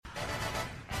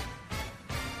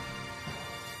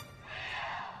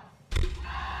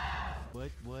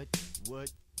What?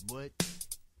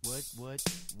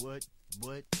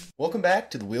 Welcome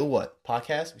back to the Wheel What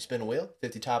podcast. We spin a wheel,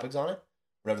 50 topics on it.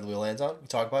 Whatever the wheel lands on, we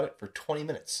talk about it for 20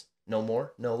 minutes. No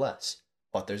more, no less.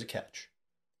 But there's a catch.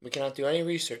 We cannot do any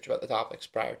research about the topics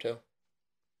prior to.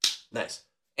 Nice.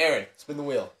 Aaron, spin the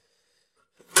wheel.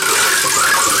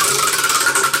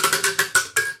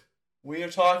 We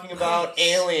are talking about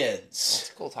aliens.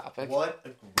 That's a cool topic. What a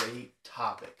great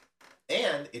topic.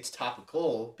 And it's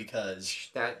topical because...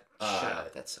 Shut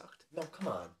up, that sucked. No, come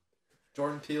on.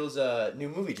 Jordan Peele's new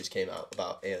movie just came out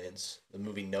about aliens. The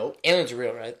movie Nope. Aliens are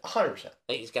real, right? 100%.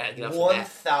 Like, he's got to get off the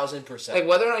bat. 1,000%. Like,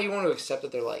 whether or not you want to accept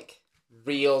that they're, like,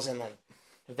 reals and, like,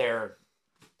 they're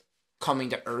coming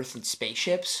to Earth in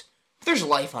spaceships, there's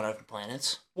life on other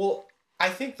planets. Well, I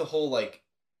think the whole, like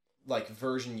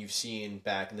version you've seen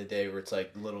back in the day where it's,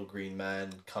 like, little green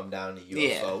men come down in a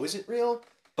UFO isn't real.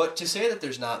 But to say that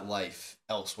there's not life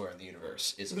elsewhere in the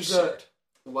universe is absurd.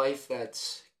 Life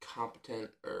that's competent,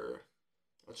 or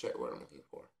what's the right word I'm looking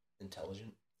for?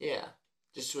 Intelligent? Yeah,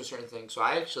 just to a certain thing. So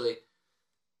I don't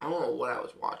know what I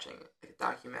was watching, like a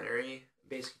documentary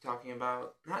basically talking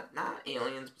about, not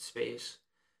aliens, but space.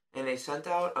 And they sent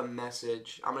out a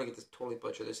message, I'm going to get this totally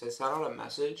butchered. They sent out a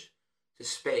message to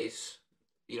space,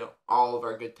 all of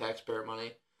our good taxpayer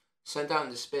money, sent out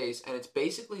into space, and it's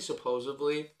basically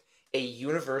supposedly a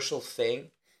universal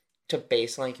thing to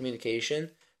baseline communication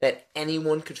that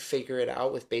anyone could figure it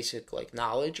out with basic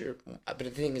knowledge. But the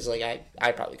thing is, I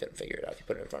probably couldn't figure it out if you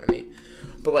put it in front of me.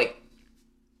 But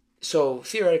so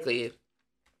theoretically,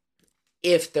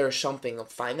 if there's something, I'll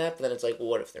find that. But then it's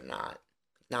what if they're not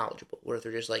knowledgeable? What if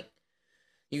they're just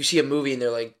you see a movie and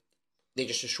they're they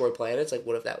just destroy planets?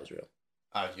 What if that was real?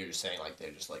 You're just saying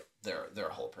they're just their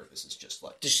whole purpose is just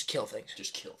just kill things.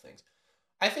 Just kill things.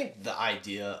 I think the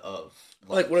idea of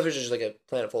what if there's just a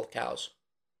planet full of cows?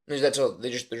 That's all. They're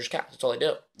just cows. That's all they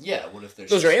do. Yeah. What if there's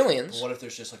those are aliens? What if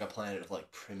there's just a planet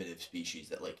of primitive species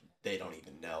that they don't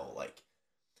even know?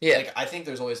 Yeah. I think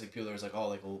there's always people that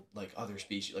are other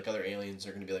species, other aliens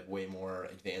are going to be way more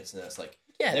advanced than us.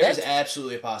 There's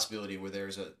absolutely a possibility where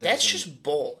that's just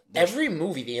bull. Every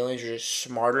movie, the aliens are just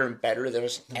smarter and better than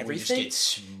us. Everything.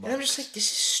 And I'm just this is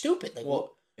stupid.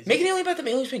 Make an alien about them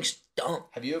aliens being dumb.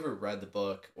 Have you ever read the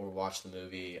book or watched the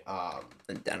movie?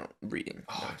 Reading.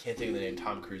 Oh, I can't think of the name.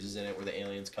 Tom Cruise is in it, where the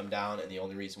aliens come down, and the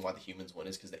only reason why the humans win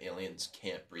is because the aliens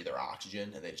can't breathe their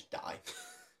oxygen, and they just die.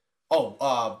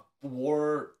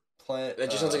 War Planet. That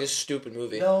just sounds like a stupid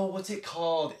movie. No, what's it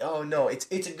called? Oh no, it's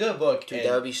a good book. Dude,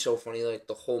 that would be so funny.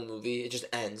 The whole movie, it just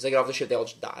ends. They get off the ship, they all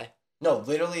just die. No,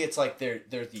 literally, it's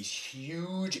they're these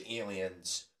huge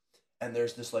aliens. And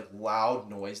there's this loud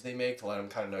noise they make to let them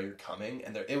kind of know you're coming,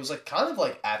 and it was kind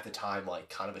of at the time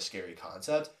kind of a scary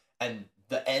concept. And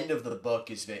the end of the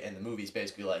book and the movie is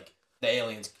basically the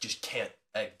aliens just can't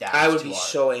adapt. I would be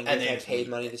so angry if I paid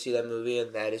money to see that movie,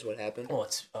 and that is what happened. Well,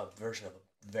 it's a version of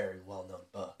a very well known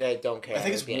book. I don't care. I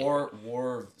think it's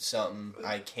War something.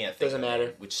 I can't think. Doesn't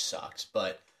matter. Which sucks.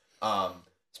 But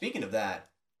speaking of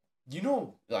that,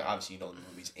 obviously the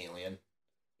movie's Alien.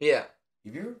 Yeah.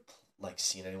 Have you ever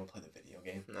seen anyone play the video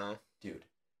game? No. Dude.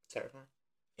 It's terrifying.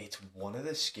 It's one of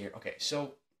the scary... Okay,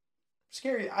 so...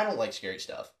 Scary... I don't like scary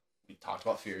stuff. We talked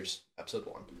about fears, episode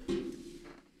 1.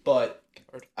 But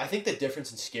I think the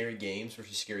difference in scary games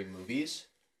versus scary movies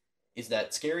is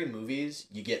that scary movies,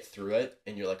 you get through it,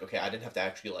 and you're okay, I didn't have to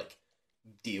actually,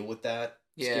 deal with that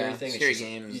scary thing. Scary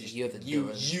games, you have to do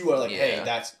it. You are hey,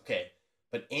 that's... Okay.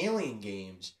 But alien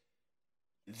games...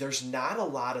 There's not a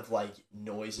lot of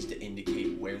noises to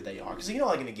indicate where they are, because in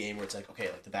a game where it's okay,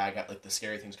 the bad guy, the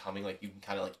scary thing's coming, you can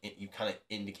kind of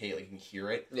indicate, you can hear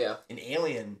it. Yeah. In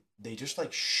Alien, they just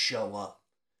show up,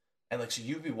 and so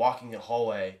you'd be walking the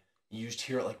hallway, and you just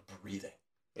hear it breathing.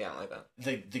 Yeah, I like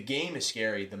that. The game is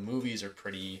scary. The movies are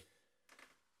pretty.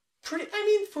 I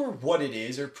mean, for what it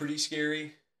is, are pretty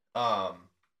scary. But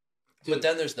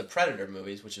then there's the Predator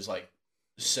movies, which is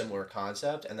similar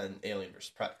concept, and then Alien versus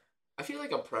Predator. I feel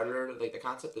like a Predator, the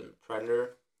concept of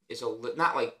Predator is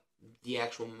not the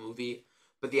actual movie,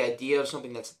 but the idea of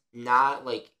something that's not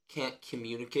can't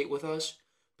communicate with us,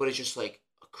 but it's just a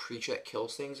creature that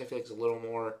kills things. I feel it's a little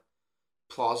more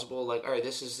plausible. All right,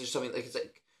 there's something it's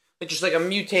just a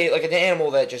mutate, an animal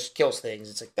that just kills things.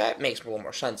 It's that makes a little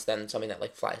more sense than something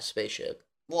that flies a spaceship.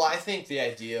 Well, I think the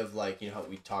idea of how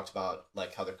we talked about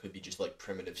how there could be just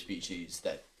primitive species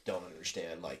that don't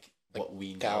understand what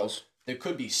we know. Cows. There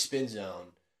could be spin zone,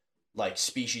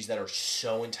 species that are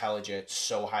so intelligent,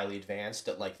 so highly advanced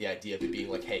that the idea of it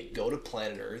being hey, go to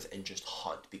planet Earth and just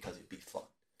hunt because it'd be fun.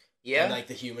 Yeah. And like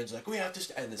the humans like we have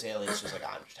to and this alien's just like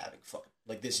I'm just having fun.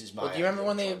 Like this is my. Well, do you remember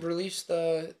when idea they of fun.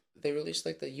 released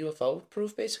like the UFO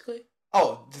proof basically?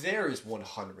 Oh, there is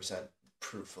 100%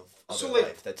 proof of other So, like,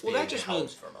 life that's well, being that just held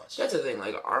means- from us. That's the thing.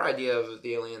 Like our idea of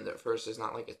the alien at first is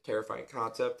not like a terrifying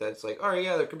concept. That's like, oh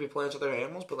yeah, there could be plants with other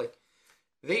animals, but like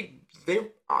they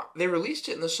released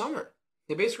it in the summer.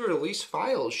 They basically released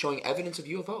files showing evidence of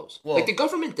UFOs. Well- like the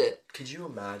government did. Could you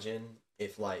imagine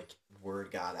if like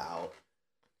word got out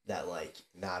that like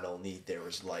not only there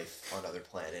was life on other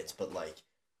planets, but like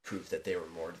proof that they were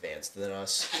more advanced than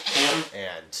us,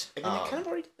 and I mean, they kind of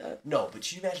already did that. no, but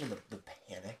can you imagine the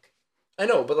panic? I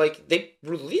know, but like they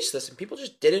released this and people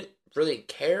just didn't really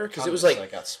care because it was Kinda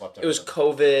like got swept it was under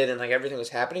COVID and like everything was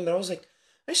happening. But I was like,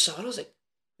 I saw it. I was like,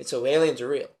 it's so aliens are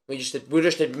real. We just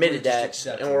admitted that,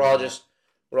 accepting and we're all that.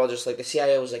 just like the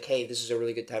CIA was like, hey, this is a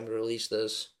really good time to release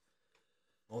this.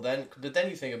 Well, then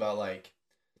you think about like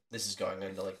this is going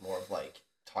into like more of like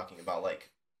talking about like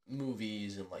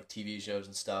movies and like TV shows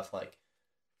and stuff like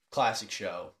classic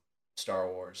show, Star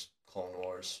Wars, Clone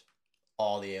Wars,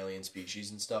 all the alien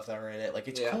species and stuff that are in it. Like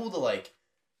it's Yeah. cool to like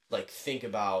think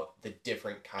about the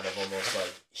different kind of almost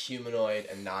like humanoid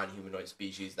and non-humanoid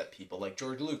species that people like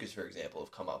George Lucas, for example,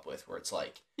 have come up with, where it's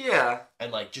like Yeah,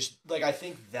 and like just like I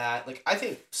think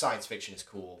science fiction is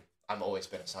cool. I've always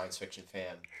been a science fiction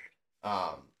fan.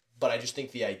 But I just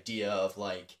think the idea of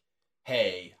like,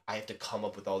 hey, I have to come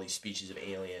up with all these species of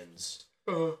aliens.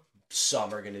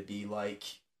 Some are gonna be like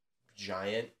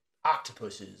giant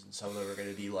octopuses, and some of them are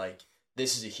gonna be like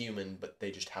this is a human, but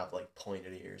they just have like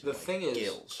pointed ears. the and, like, thing is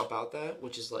gills. about that,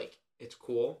 which is like it's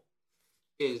cool,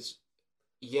 is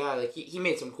yeah, like he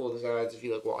made some cool designs if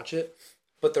you like watch it,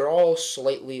 but they're all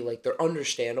slightly like they're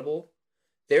understandable.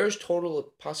 There's total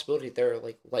possibility there are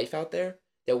like life out there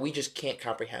that we just can't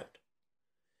comprehend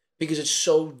because it's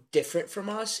so different from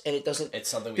us and it doesn't It's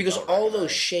something we because don't all recognize.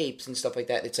 those shapes and stuff like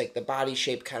that, it's like the body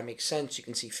shape kind of makes sense. You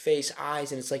can see face,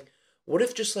 eyes, and it's like, what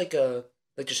if just like a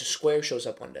square shows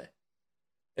up one day,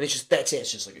 and it's just that's It's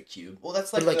it. just like a cube. Well,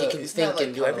 that's But, like like, it the, can isn't that, think like,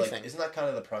 and do kinda, like- everything. isn't that kind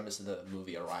of the premise of the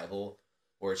movie Arrival,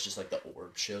 where it's just like the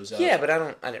orb shows up? Yeah, but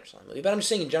I never saw the movie. But I'm just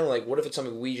saying in general, like, what if it's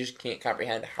something we just can't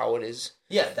comprehend how it is?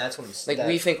 Yeah, that's what I'm Like that,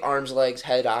 we think arms, legs,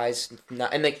 head, eyes,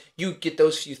 not, and like you get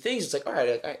those few things. It's like all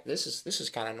right, this is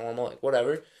kind of normal, like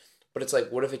whatever. But it's like,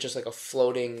 what if it's just like a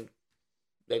floating,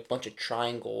 like bunch of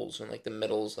triangles and like the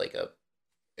middle's like a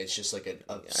It's just like a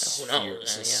who sphere. knows,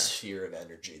 It's a yeah. sphere of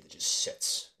energy that just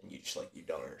sits, and you just like you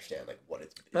don't understand like what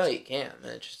it's. well, you can't,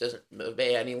 man. It just doesn't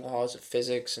obey any laws of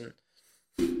physics and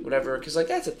whatever. Because like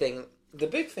that's the thing. The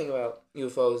big thing about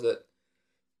UFOs that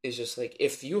is just like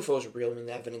if UFOs are real, I mean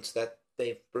the evidence that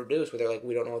they've produced, where they're like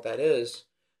we don't know what that is.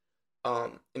 I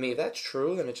mean if that's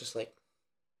true, then it's just like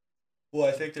Well,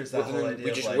 I think there's that then whole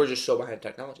idea of like we're just so behind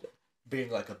technology.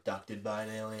 being like abducted by an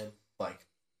alien, like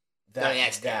I that. mean,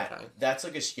 that's terrifying. That's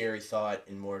like a scary thought,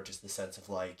 in more just the sense of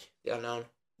like The unknown,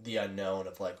 the unknown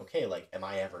of like, okay, like, am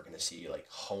I ever gonna see like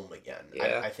home again?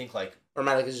 Yeah. I think like or am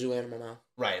I like a zoo animal now?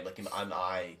 right, like am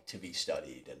I to be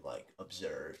studied and like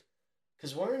observed?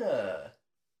 Because we're in a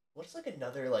what's like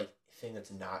another like thing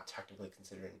that's not technically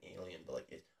considered an alien, but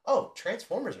like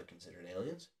Transformers are considered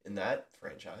aliens in that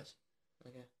franchise.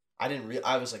 Okay.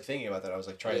 I was like thinking about that. I was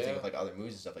like trying to think Yeah. of like other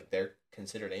movies and stuff. Like they're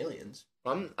considered aliens.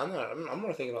 I'm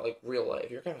more thinking about like real life.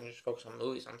 You're kind of just focused on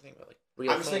movies. I'm thinking about like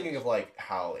real. I was things. thinking of like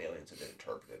how aliens have been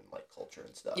interpreted in like culture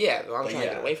and stuff. Yeah, but I'm But trying to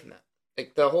yeah. get away from that.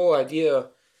 Like the whole idea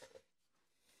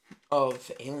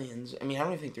of aliens. I mean, I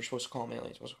don't even think they're supposed to call them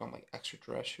aliens. They're supposed to call them like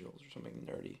extraterrestrials or something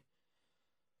nerdy.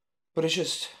 But it's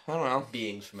just I don't know.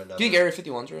 Beings from another. Do you think Area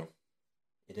 51's real?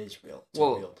 It is real. It's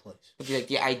Well, a real place. Would you like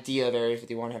the idea of Area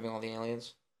 51 having all the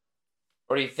aliens?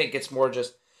 Or do you think it's more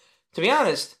just... To be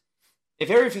honest, if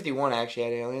Area 51 actually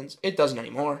had aliens, it doesn't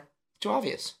anymore. It's too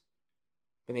obvious.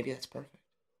 But maybe that's perfect.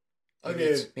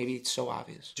 Maybe it's so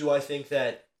obvious. Do I think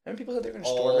that How many people said they're going to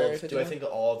storm Area 51? do I think that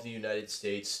all of the United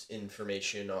States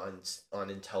information on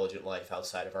intelligent life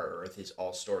outside of our Earth is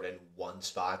all stored in one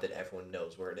spot that everyone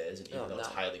knows where it is, and even Oh, though it's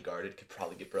no. highly guarded, could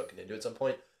probably get broken into at some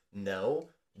point? No.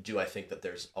 Do I think that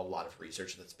there's a lot of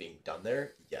research that's being done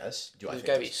there? Yes. Do I There's think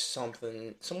got to be there's-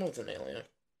 someone with an alien.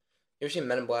 You ever seen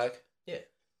Men in Black? Yeah.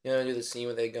 You know, they do the scene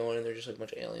where they go in and there's just like a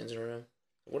bunch of aliens in a room.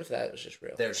 What if that was just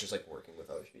real? there's just like working with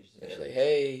other species? It's Yeah. like,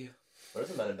 hey, What if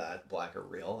the Men in Black are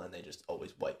real and they just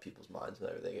always wipe people's minds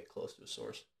whenever they get close to a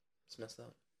source? it's messed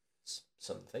up. It's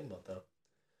something to think about though.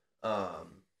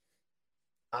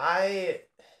 I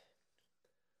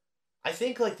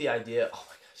think like the idea. Oh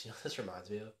my gosh, you know what this reminds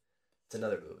me of? It's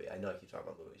another movie. I know I keep talking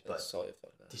about movies, but That's all you've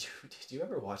thought about. did you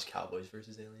ever watch Cowboys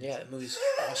versus Aliens? Yeah, that movie's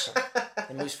awesome.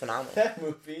 That movie's phenomenal. That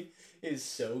movie is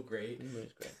so great. That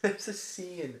movie's great. There's a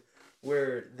scene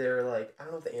where they're like, I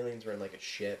don't know if the aliens were in like a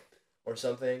ship or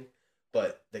something,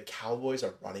 but the cowboys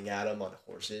are running at them on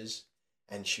horses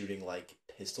and shooting like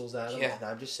pistols at them. Yeah. And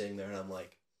I'm just sitting there and I'm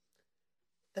like,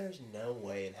 there's no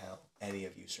way in hell any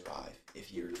of you survive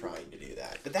if you're trying to do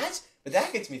that. But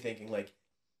that gets me thinking like,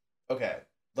 okay,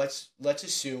 let's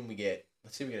assume we get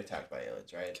attacked by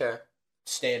aliens, right? Okay.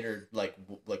 Standard like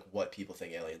what people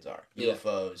think aliens are. Yeah.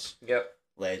 UFOs. Yep.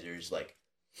 Lasers. Like,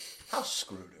 how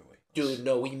screwed are we? Dude,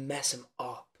 no, we mess them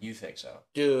up. You think so?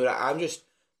 Dude, I'm just...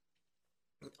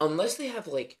 Unless they have,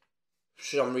 like,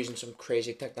 for some reason, some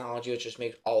crazy technology that just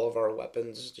makes all of our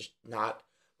weapons just not...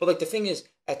 But, like, the thing is,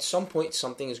 at some point,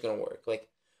 something is going to work. Like,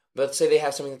 let's say they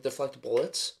have something that deflects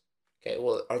bullets. Okay,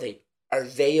 well, are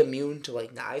they immune to,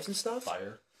 like, knives and stuff?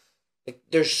 Fire. Like,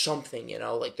 there's something, you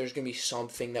know? Like, there's going to be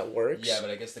something that works. Yeah, but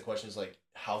I guess the question is, like,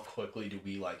 how quickly do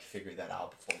we, like, figure that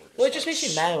out before we're just, Well, it just like, makes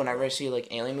me mad whenever I see,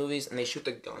 like, alien movies and they shoot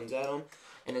the guns at them.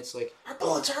 And it's like, our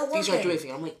bullets aren't working. These aren't doing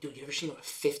anything. I'm like, dude, you ever seen what a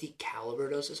 50 caliber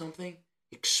does to something?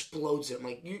 It explodes it. I'm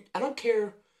like, I don't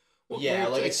care. Yeah,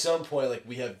 like at some point, like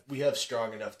we have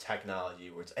strong enough technology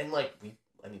where it's, and like we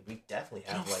definitely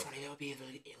have, you know how like, funny that would be if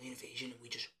like alien invasion and we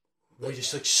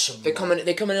just like some. They come in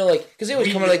like because they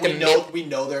always come in like we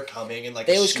know they're coming and like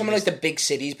they always come in like the big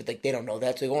cities, but like they don't know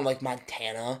that, so they go in like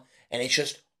Montana and it's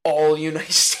just all the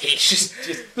United States,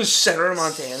 just the center of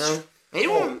Montana.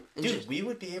 Dude, we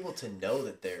would be able to know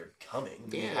that they're coming.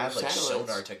 We have like satellites.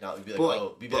 sonar technology. We'd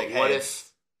be But like, what hey.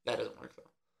 if that doesn't work though?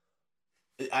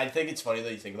 I think it's funny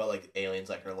that you think about like aliens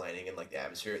like are landing in like the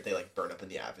atmosphere. They like burn up in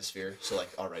the atmosphere, so like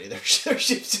already their ships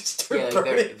just start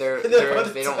burning.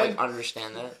 They don't like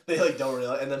understand that. They like don't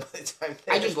realize, and then by the time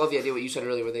I just love the idea what you said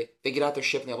earlier, where they get out their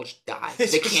ship and they all just die.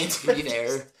 They can't be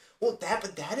there. Well,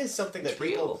 that is something that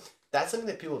people. That's something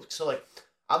that people. So like,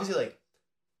 obviously, like,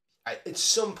 at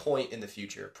some point in the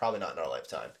future, probably not in our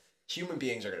lifetime, human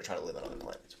beings are going to try to live on other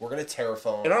planets. We're going to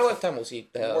terraform. In our lifetime, we'll see.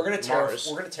 We're going to Mars.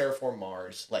 We're going to terraform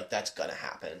Mars. Like, that's going to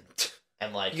happen.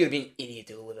 And like, you're going to be an idiot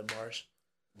to live on Mars.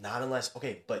 Not unless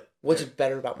but what's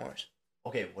better about Mars?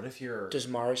 Okay, what if you're? Does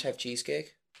Mars have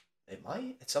cheesecake? It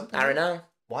might at some point. I don't know.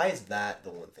 Why is that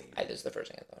the one thing? That is the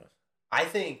first thing I thought of. I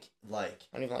think like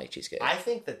I don't even like cheesecake. I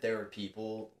think that there are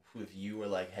people who, if you were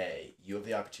like, hey, you have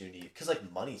the opportunity, because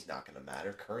like money's not going to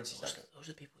matter, currency's not. Those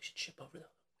are the people we should ship over though.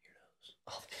 Weirdos.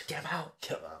 Oh, get them out.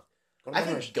 Get them out. I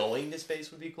think going to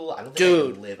space would be cool. I don't think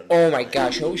Dude, I could live in oh my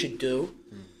gosh, you know what we should do?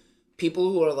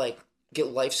 People who are like get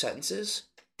life sentences,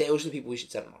 those are the people we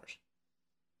should send to Mars.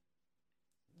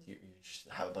 You just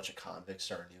have a bunch of convicts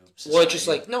start a new society. Well,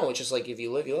 it's just like if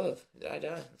you live, you live. You die,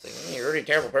 die. It's like you're already a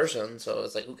terrible person, so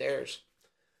it's like who cares?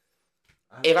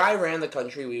 If I ran the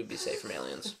country, we would be safe from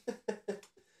aliens.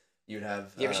 You'd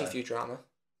have. You ever seen Futurama?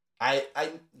 I've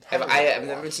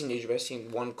never seen News, but I've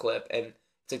seen one clip, and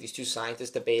it's like these two scientists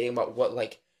debating about what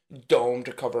like dome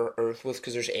to cover Earth with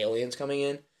because there's aliens coming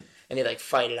in, and they like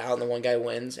fight it out, and the one guy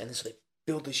wins, and so they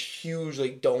build this huge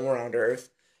like dome around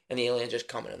Earth, and the aliens just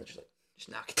come in and they're just like just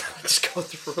knock it down, just go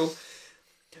through.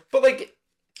 But like,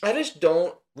 I just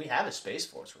don't. We have a space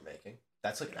force we're making.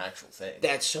 That's like an actual thing.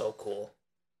 That's so cool.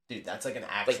 Dude, that's like an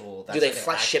actual. Like, that's do they like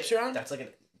fly ships around? That's like an.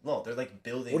 No, they're like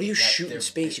building. What do you shoot in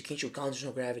space? You can't shoot guns. There's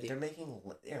no gravity. They're making.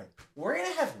 We're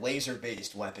gonna have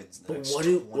laser-based weapons. In the next what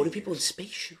 20 do people in space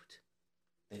shoot?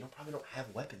 They probably don't have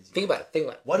weapons. Think about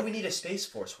it. What do we need a space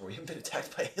force for? We haven't been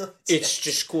attacked by aliens. It's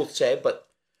just cool to say, but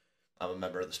I'm a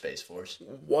member of the space force.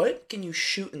 What can you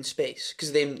shoot in space?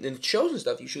 Because in shows and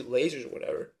stuff, you shoot lasers or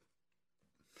whatever.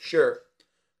 Sure,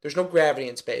 there's no gravity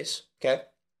in space. Okay.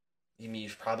 You mean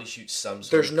you probably shoot some sort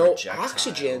There's of no projectile.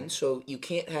 oxygen, so you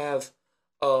can't have,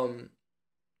 you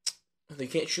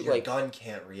can't shoot Your like gun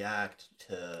can't react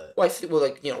to. Well,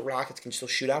 like rockets can still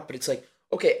shoot out, but it's like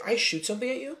okay, I shoot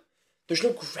something at you. There's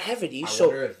no gravity,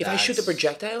 so if I shoot the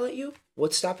projectile at you,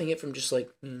 what's stopping it from just like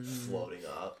floating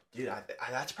up? Dude,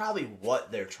 that's probably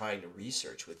what they're trying to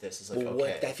research with this. Is like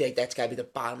I feel like that's got to be the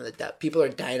bottom of the depth. People are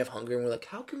dying of hunger, and we're like,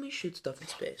 how can we shoot stuff in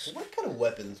space? What kind of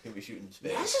weapons can we shoot in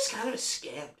space? That's just kind of a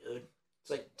scam, dude.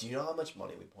 It's like, do you know how much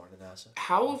money we pour into NASA?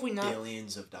 How have we not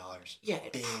billions of dollars? Yeah,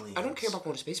 billions. I don't care about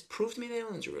going to space. Prove to me the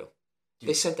aliens are real. Dude,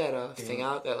 they sent that thing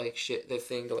out, that like shit, that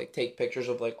thing to like take pictures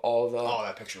of like all the. Oh,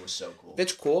 that picture was so cool.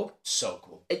 It's cool. So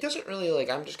cool. It doesn't really like.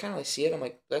 I'm just kind of like see it. I'm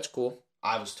like, that's cool.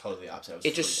 I was totally opposite. I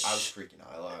was freaking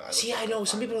out. I know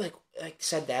some people like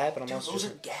said that, but I'm also those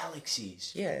are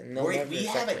galaxies. Yeah, no. We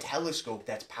have a telescope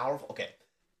that's powerful. Okay,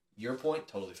 your point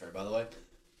totally fair. By the way,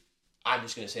 I'm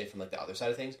just gonna say from like the other side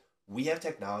of things, we have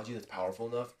technology that's powerful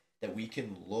enough that we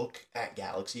can look at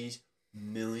galaxies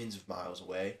millions of miles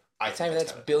away. I That's think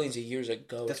that's billions of years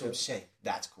ago. That's what I'm saying.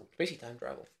 That's cool. It's basically time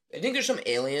travel. I think there's some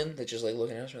alien that's just like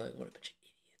looking at us and like, what a bunch of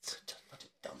idiots. Just a bunch of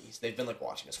dummies. They've been like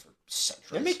watching us for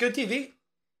centuries. They make good TV.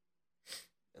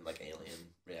 And like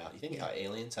alien, yeah. You think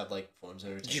aliens have like forms of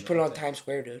entertainment? You just put it on Times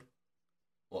Square, dude.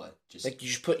 What? Just like you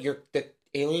just put the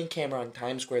alien camera on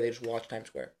Times Square. They just watch Times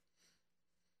Square.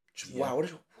 Just, wow, what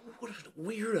is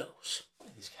weirdos? What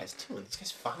are these guys doing? These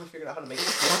guys finally figured out how to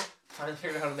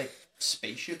make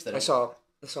spaceships. That I saw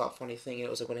a funny thing, and it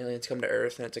was like when aliens come to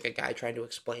Earth, and it's like a guy trying to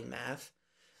explain math.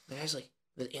 And the guy's like,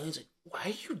 the alien's like, why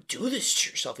do you do this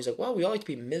to yourself? He's like, well, we all like to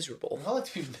be miserable. We all like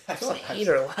to be. I hate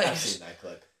our lives. I've seen that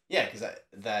clip. Yeah,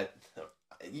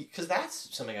 because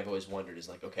that's something I've always wondered is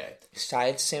like, okay,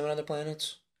 science the same on other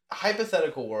planets. A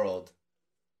hypothetical world,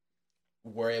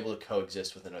 we're able to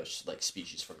coexist with another like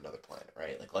species from another planet,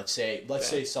 right? Like let's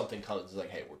say something comes like,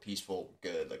 hey, we're peaceful,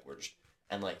 we're good, like we're just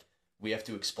and like we have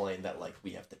to explain that like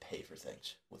we have to pay for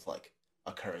things with like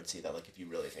a currency that like if you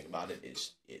really think about it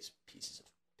is pieces of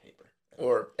paper.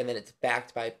 And then it's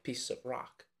backed by pieces of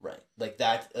rock. Right. Like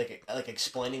that like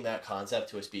explaining that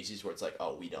concept to a species where it's like,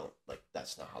 oh, we don't like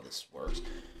that's not how this works.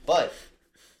 But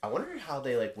I wonder how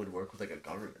they like would work with like a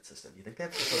government system. You think they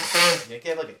have just, like, you think they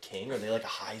have like a king or are they like a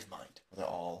hive mind? Where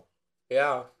they're all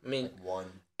I mean like one.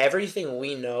 Everything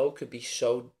we know could be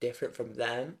so different from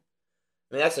them.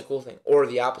 I mean that's the cool thing. Or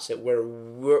the opposite, where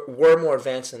we're more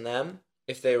advanced than them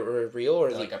if they were real or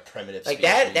like a primitive like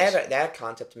species. that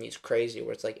concept to me is crazy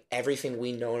where it's like everything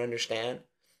we know and understand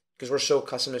because we're so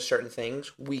accustomed to certain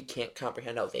things we can't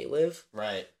comprehend how they live.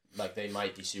 Right. Like they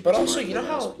might be super but also smart, you know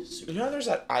how there's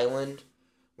that island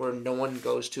where no one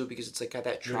goes to because it's like got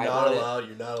that tribe on it.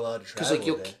 You're not allowed to travel.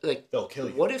 Because like they'll kill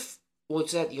you. What if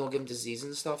what's that? You don't give them disease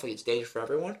and stuff. Like it's dangerous for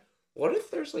everyone. What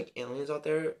if there's like aliens out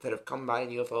there that have come by in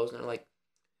UFOs and they're like,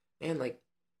 man, like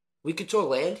we could still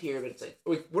land here, but it's like,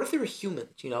 what if they were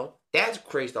humans? You know, that's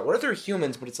crazy though. What if they're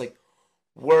humans, but it's like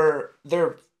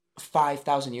they're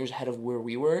 5,000 years ahead of where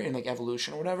we were in like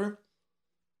evolution or whatever. And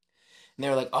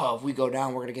they're like, oh, if we go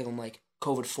down, we're gonna give them like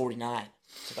COVID-49.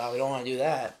 It's like, oh, we don't want to do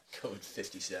that.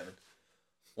 COVID-57.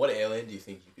 What alien do you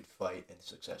think you could fight and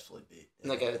successfully beat in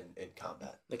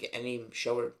combat? Like any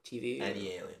show or TV? Any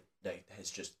alien that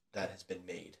has been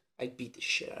made. I'd beat the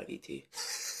shit out of E.T.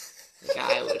 Like,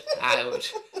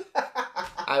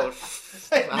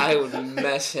 I would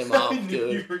mess him up,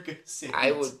 dude.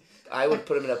 I would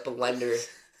put him in a blender,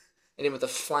 and him with a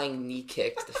flying knee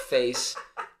kick to the face,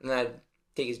 and then I'd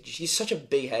take he's such a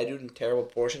big head, dude, in terrible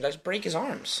proportions. I just break his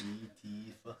arms.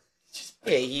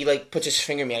 Yeah, he like puts his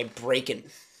finger in me, I break and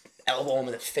elbow him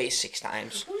in the face 6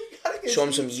 times. Show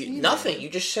him some nothing. You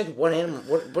just said what animal?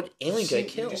 What alien did I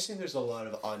kill? You just think there's a lot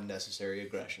of unnecessary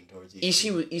aggression towards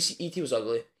E.T. E.T. was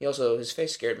ugly. He also his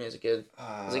face scared me as a kid.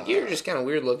 I was like, you're just kind of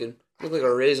weird looking. You look like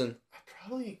a raisin. I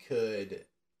probably could.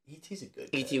 E.T.'s a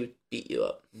good guy. E.T. would beat you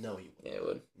up. No, he wouldn't. Yeah, he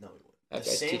would. No, he wouldn't. I'd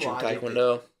teach him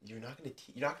Taekwondo. You're not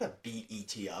gonna beat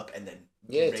E.T. up and then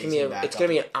it's gonna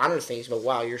be an honor thing. He's like,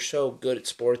 wow, you're so good at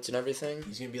sports and everything.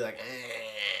 He's gonna be like,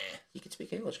 He can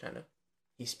speak English, kind of.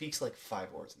 He speaks like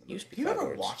 5 words in the movie. Have you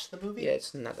ever watched the movie? Yeah,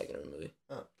 it's not that good of a movie.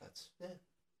 Oh,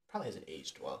 probably hasn't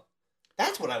aged well.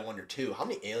 That's what I wonder too. How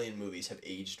many alien movies have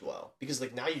aged well? Because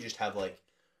like now you just have like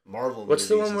Marvel. What's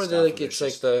the one where they're like it's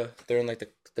like they're in like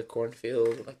the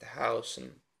cornfield, like the house,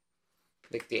 and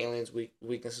like the aliens'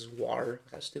 weakness is water.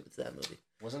 How stupid is that movie?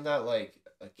 Wasn't that like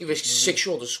you have a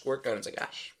 6-year-old a squirt gun? It's like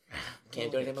gosh,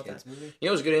 can't do anything about that. Movie? You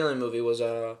know, it was a good alien movie. Was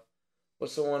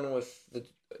what's the one with the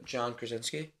John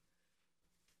Krasinski?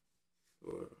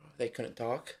 They couldn't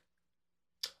talk.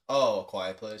 Oh, A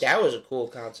Quiet Place. That was a cool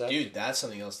concept. Dude, that's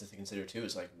something else to consider too.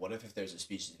 Is like, what if there's a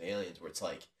species of aliens where it's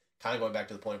like, kind of going back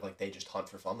to the point of like they just hunt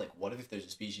for fun. Like, what if there's a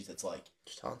species that's like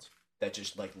just hunts that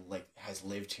just like has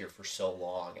lived here for so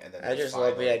long and then I just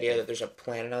love the idea that there's a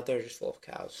planet out there just full of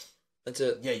cows. That's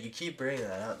it. Yeah, you keep bringing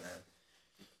that up,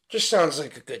 man. Just sounds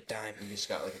like a good time. You just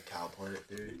got like a cow planet,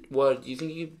 dude. What do you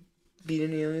think you could beat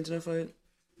any aliens in a fight?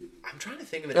 I'm trying to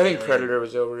think of an alien. I think Predator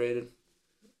was overrated.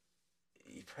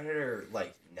 Predator,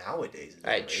 like, nowadays is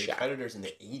overrated. Predators in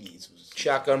the 80s was...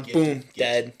 Shotgun, boom,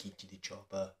 dead. Get to the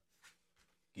chopper.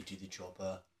 Get to the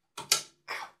chopper.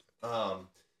 Ow.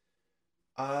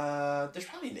 There's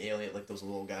probably an alien, like those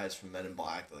little guys from Men in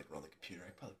Black that, like, run the computer.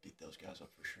 I'd probably beat those guys up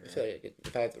for sure. I feel like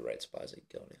if I have the right supplies, I can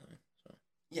kill anything. So.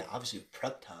 Yeah, obviously with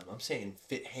prep time. I'm saying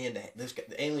fit hand to hand.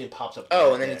 The alien pops up.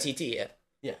 Oh, and then it's ET, yeah.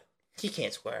 Yeah. He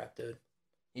can't square up, dude.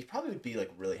 He probably would be,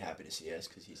 like, really happy to see us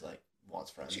because he's, like,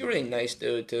 wants friends. He's a really nice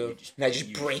dude, too. And I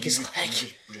just break his leg.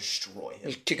 Just destroy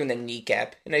him. Just kick him in the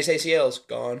kneecap. And nice ACL's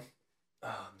gone.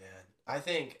 Oh, man. I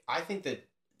think that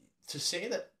to say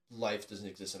that life doesn't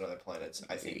exist on other planets,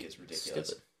 I think is ridiculous.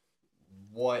 Stupid.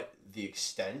 What the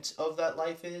extent of that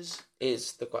life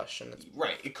is the question.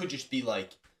 Right. It could just be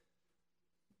like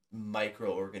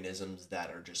microorganisms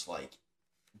that are just like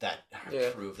that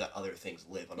prove that other things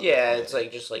live on. It's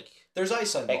like just like there's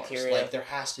ice on bacteria. Mars. Like there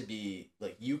has to be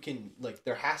like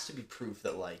there has to be proof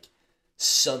that like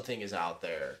something is out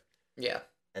there. Yeah.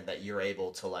 And that you're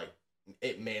able to like.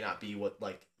 It may not be what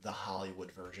like the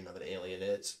Hollywood version of an alien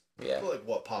is. Yeah. Like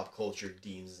what pop culture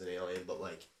deems as an alien, but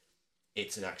like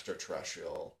it's an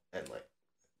extraterrestrial and like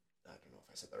I don't know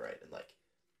if I said that right, and like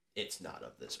it's not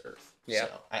of this earth. Yeah.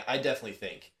 So I definitely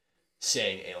think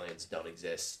saying aliens don't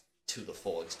exist to the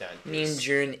full extent means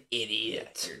you're an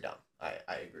idiot. Yeah, you're dumb.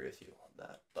 I agree with you on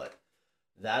that. But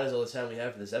that is all the time we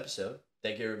have for this episode.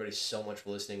 Thank you everybody so much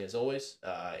for listening as always.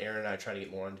 Aaron and I are trying to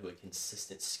get more into a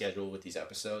consistent schedule with these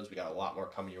episodes. We got a lot more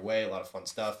coming your way, a lot of fun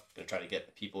stuff. Gonna try to get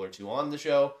a people or two on the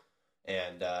show.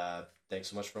 And thanks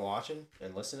so much for watching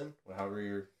and listening. However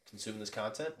you're consuming this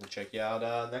content, we'll check you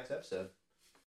out next episode.